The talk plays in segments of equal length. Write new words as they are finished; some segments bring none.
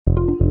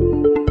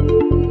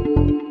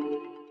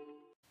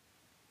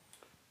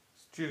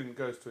student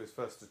goes to his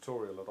first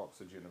tutorial at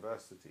Oxford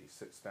University,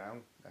 sits down,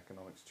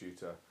 economics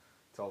tutor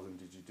tells him,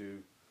 did you do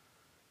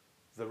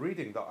the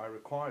reading that I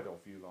required of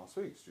you last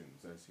week?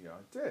 Student says, yeah,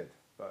 I did,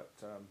 but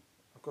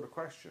I've got a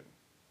question.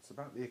 It's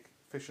about the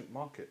efficient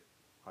market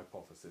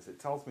hypothesis. It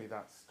tells me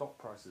that stock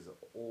prices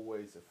are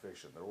always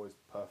efficient, they're always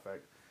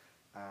perfect,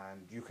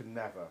 and you can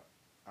never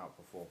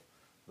outperform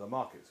the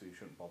market, so you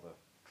shouldn't bother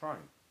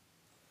trying.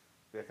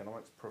 The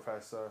economics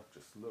professor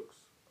just looks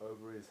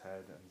over his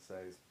head and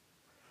says,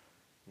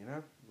 you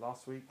know,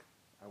 last week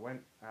I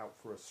went out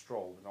for a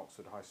stroll in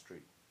Oxford High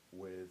Street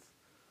with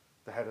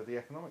the head of the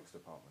economics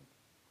department.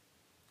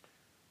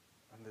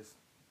 And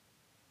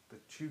the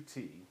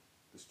tutee,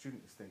 the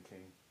student is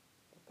thinking,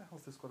 what the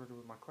hell's this got to do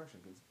with my question?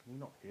 Can you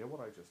not hear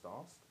what I just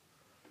asked?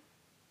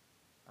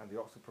 And the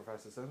Oxford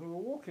professor says, we were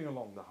walking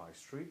along the high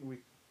street and we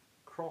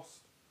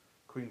crossed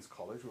Queen's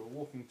College. We were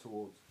walking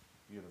towards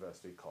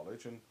University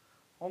College, and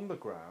on the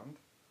ground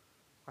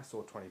I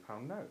saw a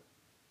 £20 note.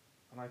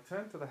 And I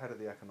turned to the head of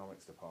the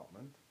economics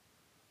department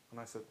and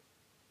I said,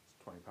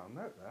 there's a £20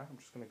 note there, I'm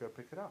just going to go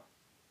pick it up.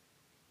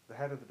 The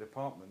head of the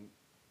department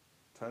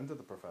turned to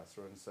the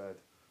professor and said,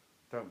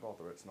 don't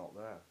bother, it's not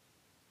there.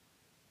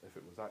 If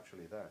it was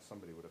actually there,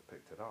 somebody would have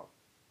picked it up.